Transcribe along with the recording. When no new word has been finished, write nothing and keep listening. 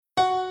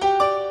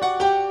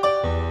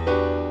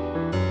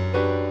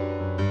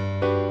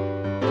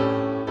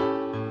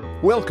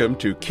Welcome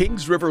to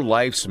Kings River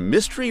Life's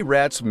Mystery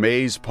Rats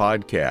Maze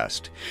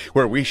podcast,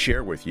 where we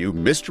share with you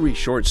mystery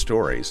short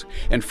stories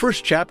and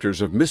first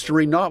chapters of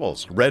mystery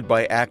novels read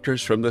by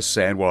actors from the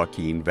San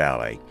Joaquin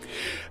Valley.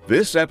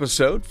 This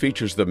episode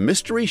features the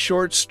mystery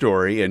short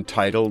story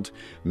entitled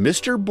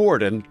Mr.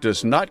 Borden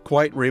Does Not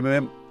Quite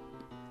Remember,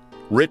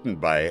 written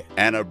by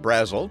Anna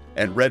Brazel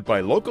and read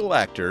by local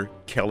actor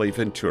Kelly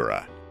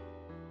Ventura.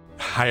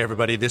 Hi,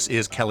 everybody. This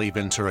is Kelly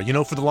Ventura. You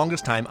know, for the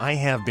longest time, I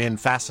have been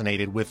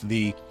fascinated with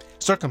the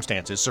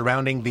circumstances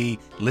surrounding the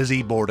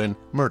Lizzie Borden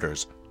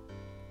murders.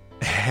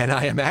 And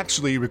I am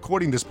actually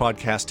recording this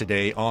podcast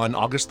today on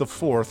August the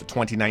 4th,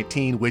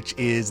 2019, which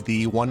is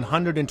the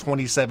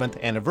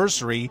 127th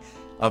anniversary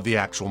of the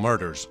actual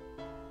murders.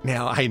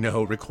 Now, I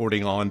know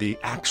recording on the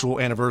actual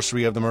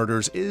anniversary of the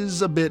murders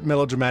is a bit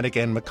melodramatic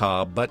and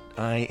macabre, but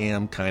I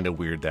am kind of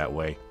weird that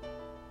way.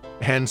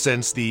 And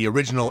since the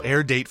original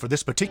air date for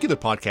this particular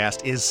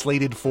podcast is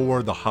slated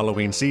for the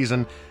Halloween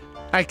season,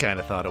 I kind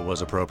of thought it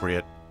was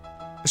appropriate.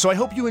 So I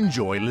hope you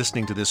enjoy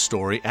listening to this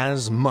story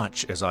as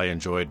much as I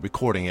enjoyed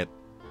recording it.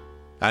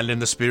 And in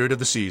the spirit of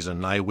the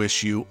season, I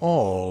wish you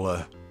all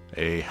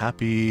a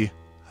happy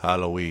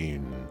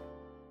Halloween.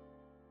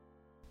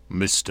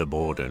 Mr.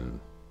 Borden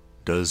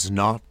does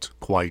not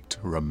quite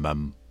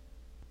remember.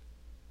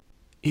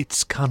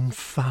 It's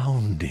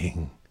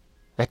confounding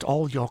that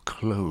all your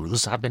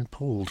clothes have been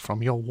pulled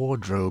from your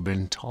wardrobe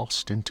and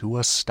tossed into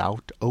a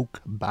stout oak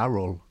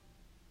barrel,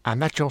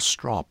 and that your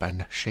strop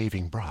and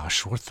shaving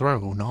brush were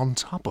thrown on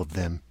top of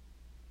them.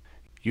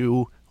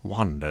 You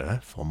wonder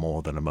for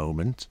more than a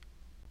moment,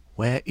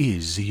 where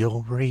is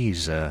your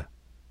razor?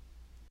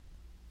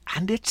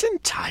 And it's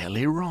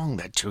entirely wrong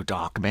that two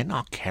dark men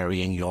are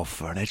carrying your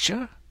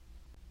furniture,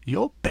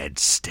 your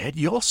bedstead,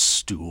 your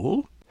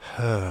stool,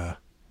 her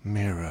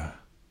mirror,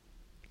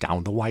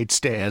 down the wide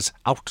stairs,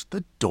 out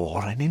the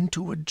door, and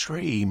into a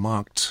tray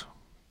marked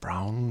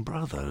Brown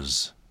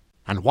Brothers.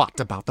 And what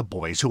about the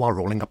boys who are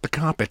rolling up the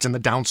carpets in the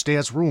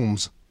downstairs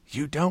rooms?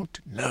 You don't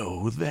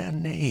know their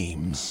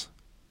names.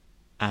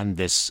 And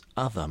this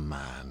other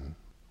man,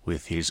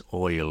 with his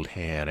oiled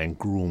hair and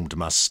groomed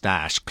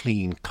mustache,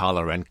 clean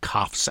collar and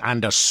cuffs,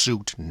 and a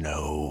suit,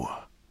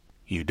 no,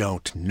 you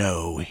don't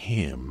know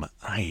him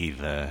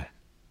either.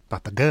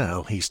 But the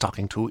girl he's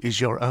talking to is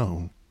your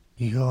own,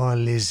 your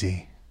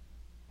Lizzie.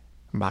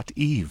 But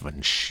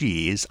even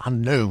she is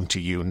unknown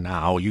to you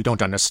now. You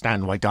don't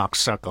understand why dark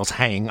circles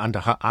hang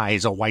under her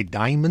eyes, or why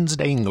diamonds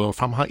dangle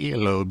from her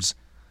earlobes,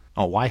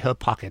 or why her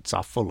pockets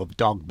are full of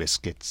dog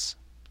biscuits.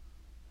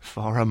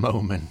 For a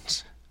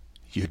moment,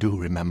 you do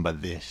remember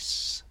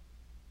this.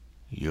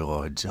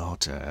 Your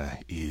daughter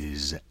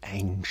is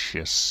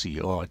anxious.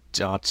 Your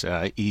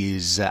daughter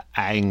is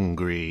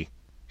angry.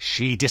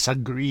 She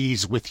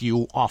disagrees with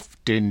you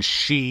often.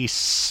 She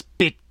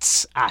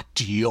spits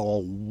at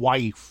your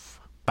wife.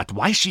 But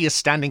why she is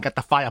standing at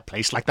the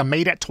fireplace like the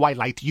maid at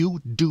twilight, you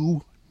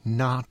do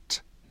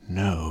not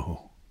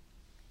know.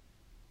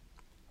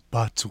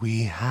 But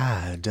we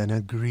had an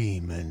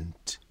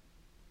agreement.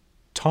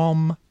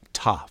 Tom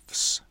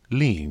Tufts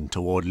leaned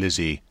toward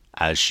Lizzie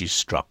as she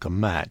struck a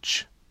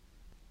match.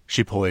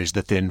 She poised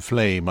the thin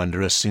flame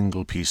under a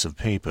single piece of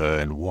paper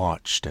and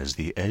watched as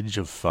the edge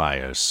of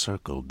fire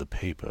circled the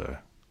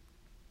paper.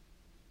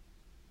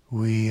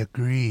 We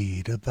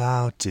agreed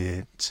about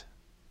it.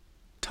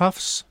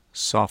 Tufts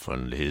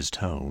softened his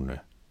tone.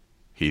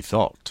 He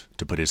thought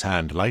to put his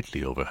hand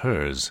lightly over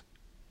hers,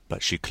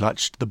 but she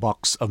clutched the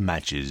box of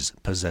matches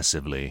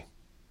possessively.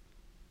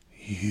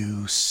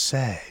 You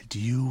said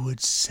you would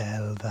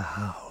sell the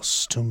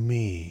house to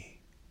me.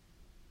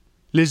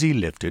 Lizzie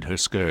lifted her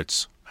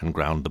skirts and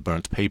ground the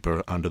burnt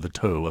paper under the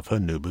toe of her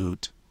new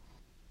boot.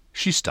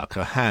 She stuck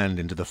her hand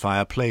into the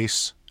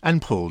fireplace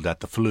and pulled at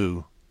the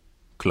flue.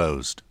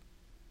 Closed.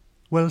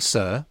 Well,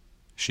 sir,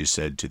 she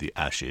said to the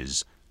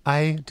ashes,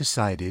 I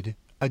decided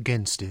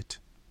against it.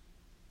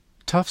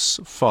 Tufts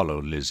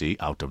followed Lizzie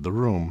out of the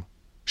room.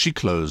 She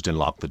closed and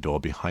locked the door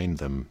behind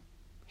them.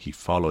 He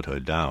followed her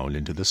down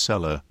into the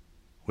cellar,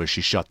 where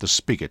she shut the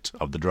spigot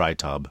of the dry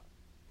tub.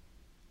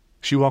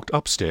 She walked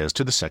upstairs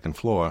to the second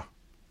floor.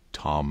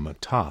 Tom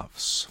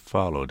Tufts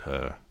followed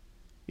her.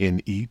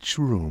 In each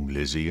room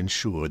Lizzie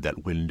ensured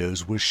that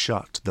windows were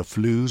shut, the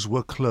flues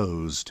were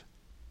closed.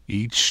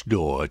 Each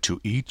door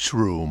to each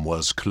room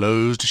was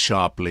closed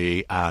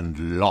sharply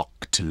and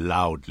locked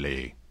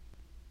loudly.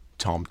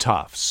 Tom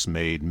Tufts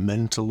made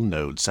mental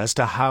notes as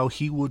to how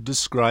he would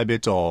describe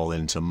it all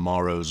in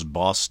tomorrow's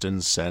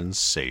Boston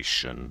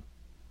sensation.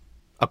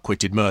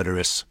 Acquitted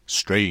murderess,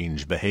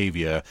 strange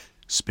behavior,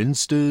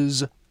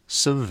 spinster's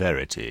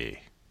severity.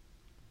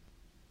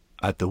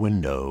 At the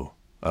window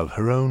of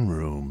her own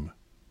room,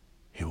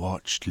 he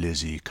watched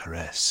Lizzie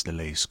caress the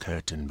lace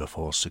curtain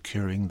before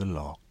securing the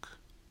lock.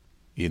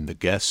 In the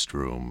guest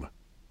room,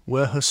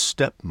 where her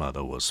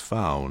stepmother was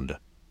found,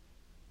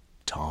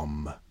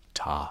 Tom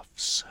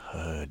Tufts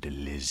heard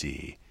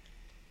Lizzie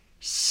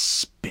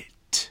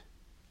spit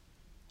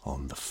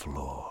on the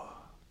floor.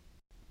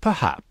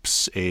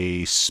 Perhaps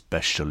a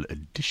special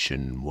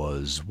edition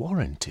was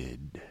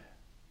warranted.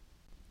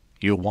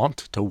 You want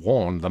to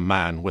warn the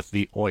man with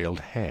the oiled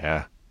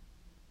hair.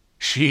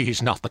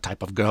 She's not the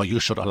type of girl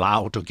you should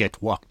allow to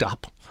get worked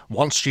up.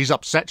 Once she's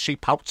upset, she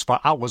pouts for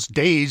hours,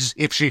 days,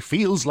 if she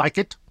feels like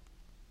it.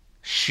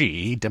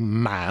 She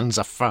demands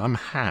a firm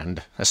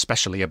hand,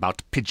 especially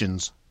about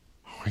pigeons.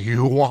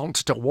 You want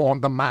to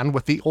warn the man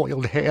with the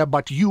oiled hair,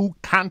 but you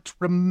can't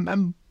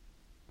remember.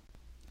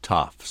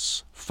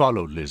 Tufts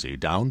followed Lizzie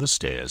down the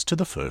stairs to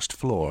the first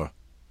floor.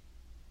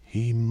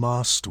 He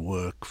must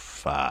work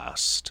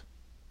fast.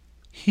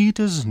 He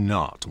does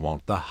not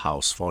want the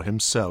house for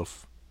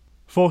himself,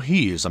 for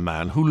he is a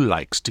man who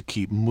likes to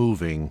keep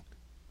moving.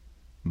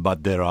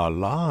 But there are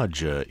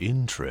larger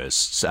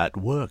interests at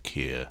work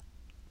here.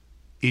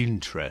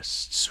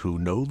 Interests who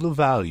know the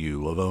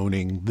value of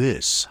owning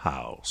this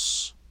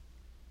house,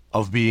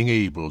 of being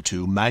able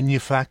to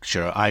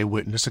manufacture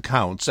eyewitness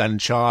accounts and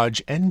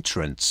charge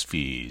entrance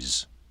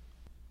fees.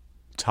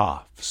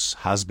 Tufts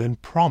has been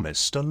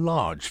promised a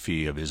large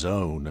fee of his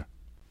own,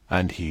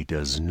 and he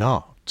does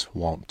not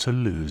want to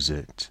lose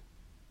it.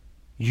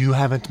 "You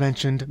haven't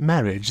mentioned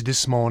marriage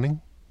this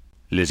morning?"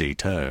 Lizzie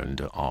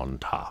turned on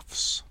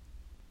Tufts.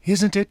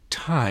 "Isn't it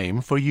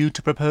time for you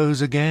to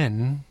propose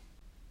again?"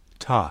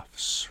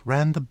 Tufts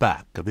ran the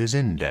back of his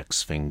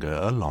index finger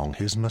along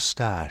his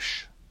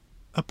mustache.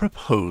 A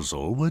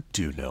proposal would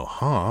do no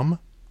harm.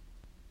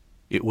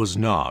 It was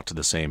not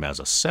the same as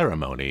a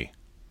ceremony,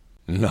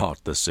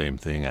 not the same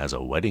thing as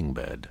a wedding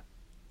bed,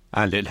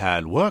 and it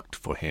had worked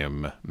for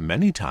him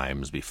many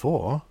times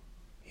before.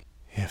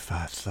 "If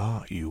I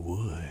thought you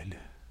would."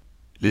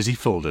 Lizzie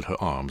folded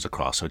her arms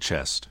across her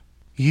chest.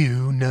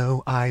 "You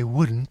know I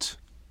wouldn't."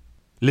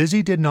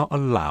 Lizzie did not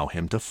allow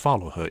him to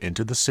follow her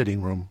into the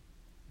sitting room,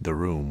 the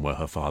room where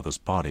her father's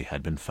body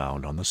had been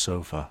found on the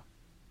sofa.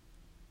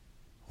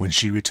 When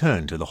she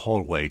returned to the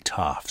hallway,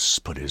 Tufts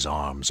put his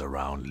arms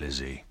around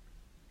Lizzie,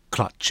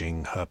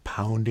 clutching her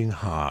pounding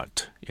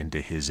heart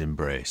into his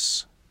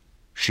embrace.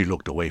 She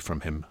looked away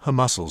from him, her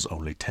muscles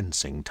only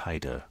tensing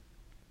tighter.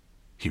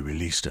 He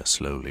released her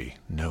slowly,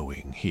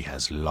 knowing he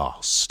has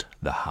lost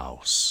the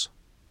house,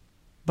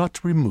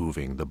 but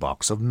removing the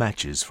box of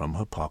matches from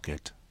her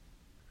pocket.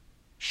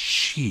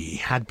 She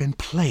had been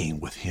playing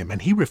with him,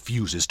 and he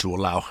refuses to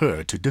allow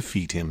her to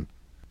defeat him.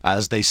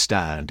 As they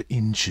stand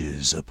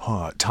inches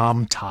apart,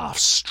 Tom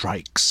Tufts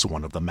strikes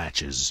one of the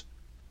matches.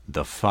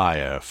 The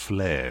fire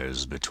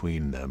flares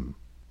between them.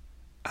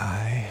 "I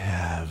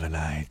have an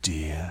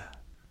idea.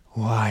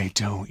 Why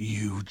don't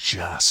you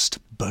just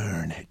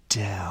burn it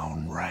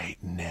down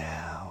right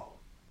now?"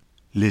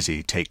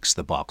 Lizzie takes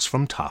the box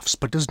from Tufts,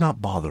 but does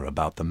not bother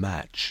about the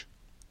match.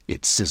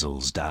 It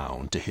sizzles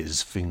down to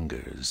his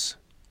fingers.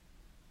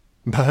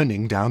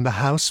 "Burning down the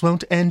house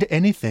won't end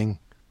anything.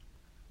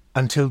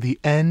 Until the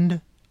end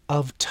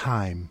of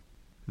time,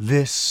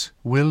 this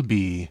will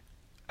be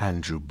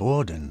Andrew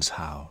Borden's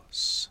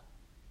house."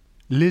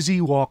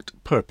 Lizzie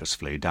walked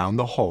purposefully down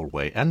the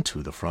hallway and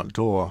to the front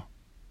door.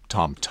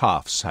 Tom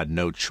Tufts had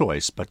no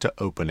choice but to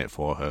open it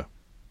for her.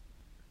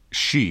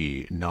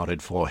 She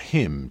nodded for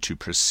him to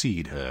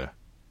precede her,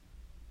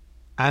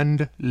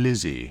 and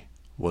Lizzie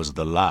was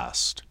the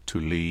last to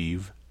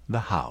leave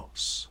the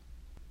house.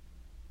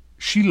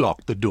 She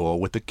locked the door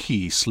with the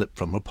key slipped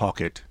from her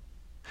pocket.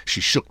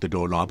 She shook the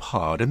doorknob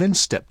hard and then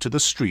stepped to the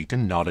street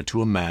and nodded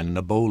to a man in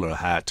a bowler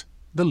hat,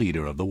 the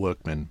leader of the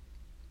workmen.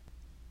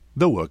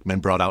 The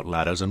workmen brought out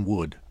ladders and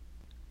wood.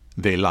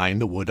 They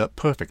lined the wood up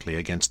perfectly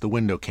against the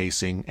window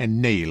casing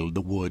and nailed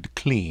the wood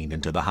clean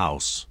into the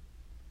house.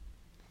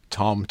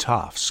 Tom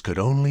Tufts could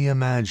only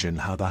imagine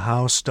how the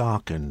house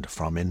darkened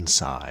from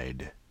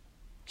inside.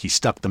 He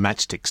stuck the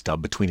matchstick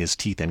stub between his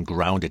teeth and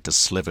ground it to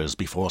slivers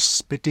before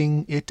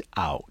spitting it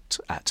out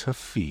at her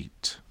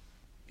feet.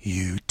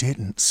 "You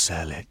didn't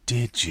sell it,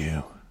 did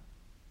you?"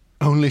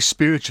 "Only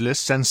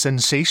spiritualists and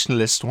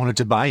sensationalists wanted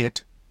to buy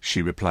it,"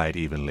 she replied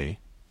evenly.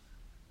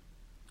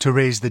 "To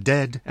raise the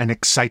dead and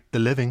excite the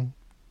living."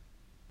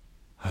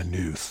 A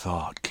new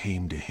thought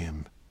came to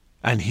him,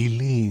 and he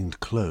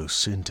leaned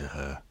close into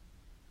her.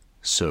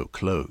 So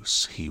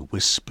close he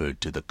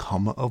whispered to the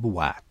comma of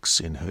wax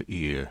in her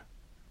ear.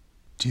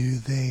 "Do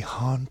they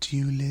haunt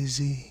you,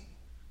 Lizzie?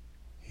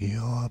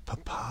 Your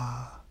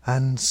papa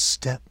and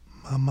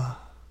stepmama?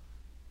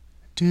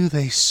 Do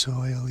they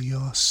soil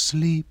your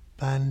sleep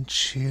and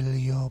chill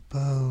your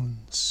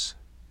bones?"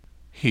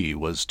 He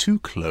was too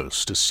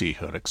close to see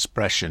her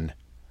expression,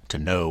 to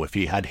know if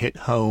he had hit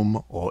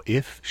home or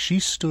if she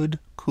stood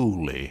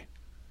coolly.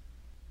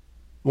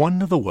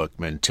 One of the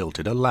workmen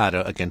tilted a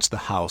ladder against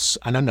the house,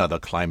 and another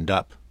climbed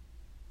up.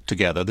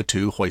 Together the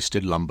two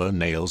hoisted lumber,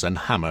 nails, and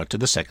hammer to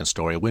the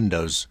second-story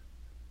windows.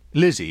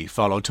 Lizzie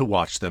followed to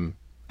watch them,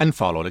 and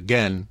followed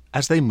again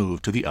as they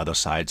moved to the other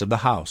sides of the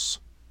house.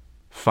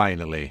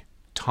 Finally,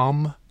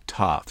 Tom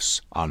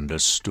Tufts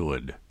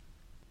understood.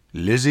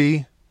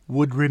 Lizzie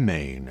would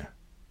remain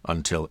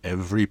until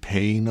every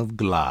pane of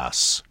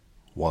glass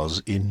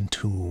was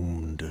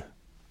entombed.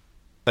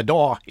 "The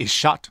door is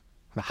shut.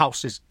 The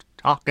house is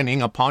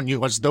darkening upon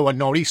you as though a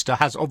nor'easter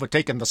has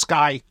overtaken the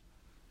sky."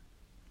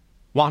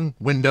 One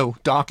window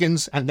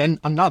darkens, and then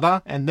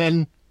another, and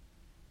then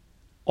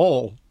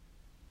all.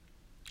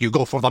 You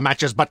go for the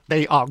matches, but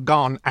they are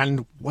gone,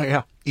 and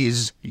where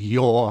is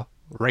your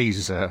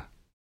razor?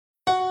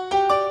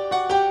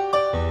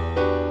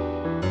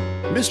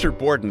 Mr.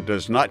 Borden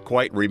Does Not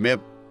Quite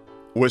Remember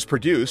was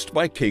produced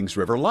by Kings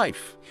River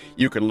Life.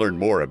 You can learn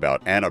more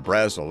about Anna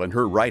Brazel and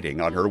her writing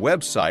on her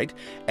website,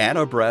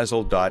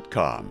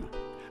 annabrazel.com.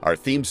 Our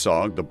theme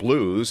song, The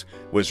Blues,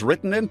 was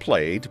written and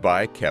played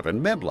by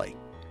Kevin Membley.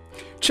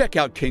 Check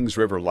out Kings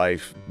River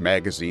Life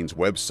magazine's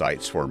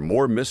websites for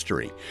more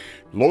mystery,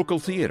 local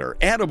theater,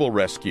 animal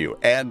rescue,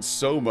 and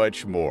so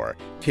much more.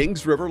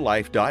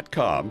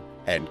 KingsRiverLife.com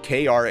and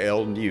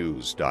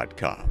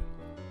KRLNews.com.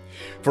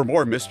 For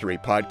more mystery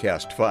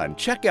podcast fun,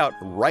 check out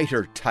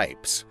Writer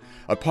Types,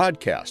 a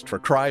podcast for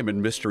crime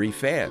and mystery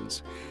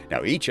fans.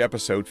 Now, each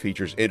episode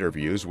features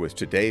interviews with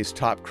today's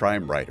top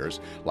crime writers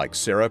like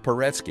Sarah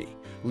Paretsky,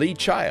 Lee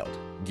Child,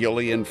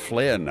 Gillian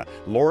Flynn,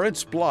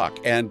 Lawrence Block,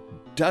 and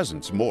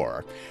dozens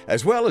more,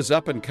 as well as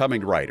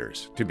up-and-coming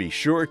writers to be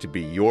sure to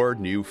be your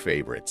new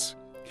favorites.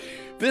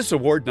 This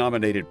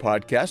award-nominated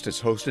podcast is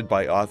hosted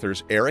by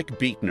authors Eric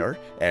Beetner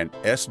and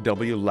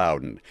S.W.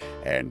 Loudon,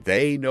 and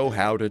they know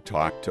how to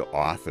talk to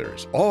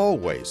authors.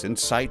 Always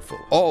insightful,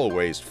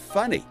 always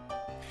funny.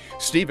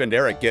 Steve and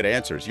Eric get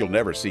answers you'll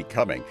never see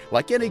coming,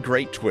 like any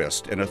great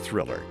twist in a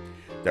thriller.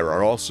 There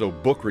are also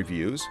book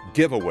reviews,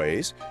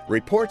 giveaways,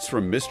 reports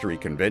from mystery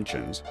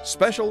conventions,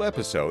 special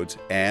episodes,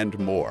 and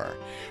more.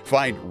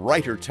 Find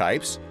Writer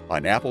Types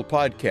on Apple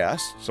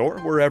Podcasts or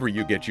wherever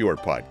you get your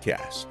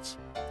podcasts.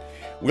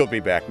 We'll be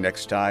back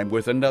next time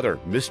with another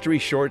mystery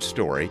short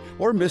story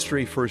or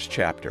mystery first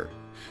chapter.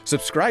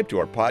 Subscribe to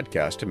our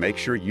podcast to make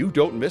sure you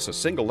don't miss a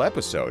single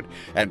episode,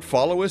 and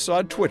follow us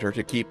on Twitter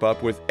to keep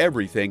up with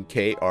everything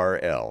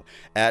KRL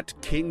at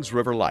Kings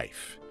River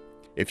Life.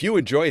 If you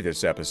enjoy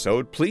this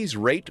episode, please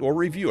rate or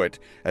review it,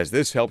 as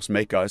this helps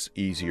make us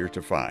easier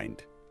to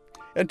find.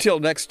 Until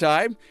next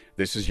time,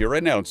 this is your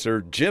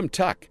announcer, Jim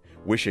Tuck,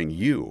 wishing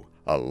you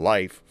a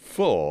life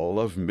full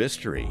of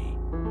mystery.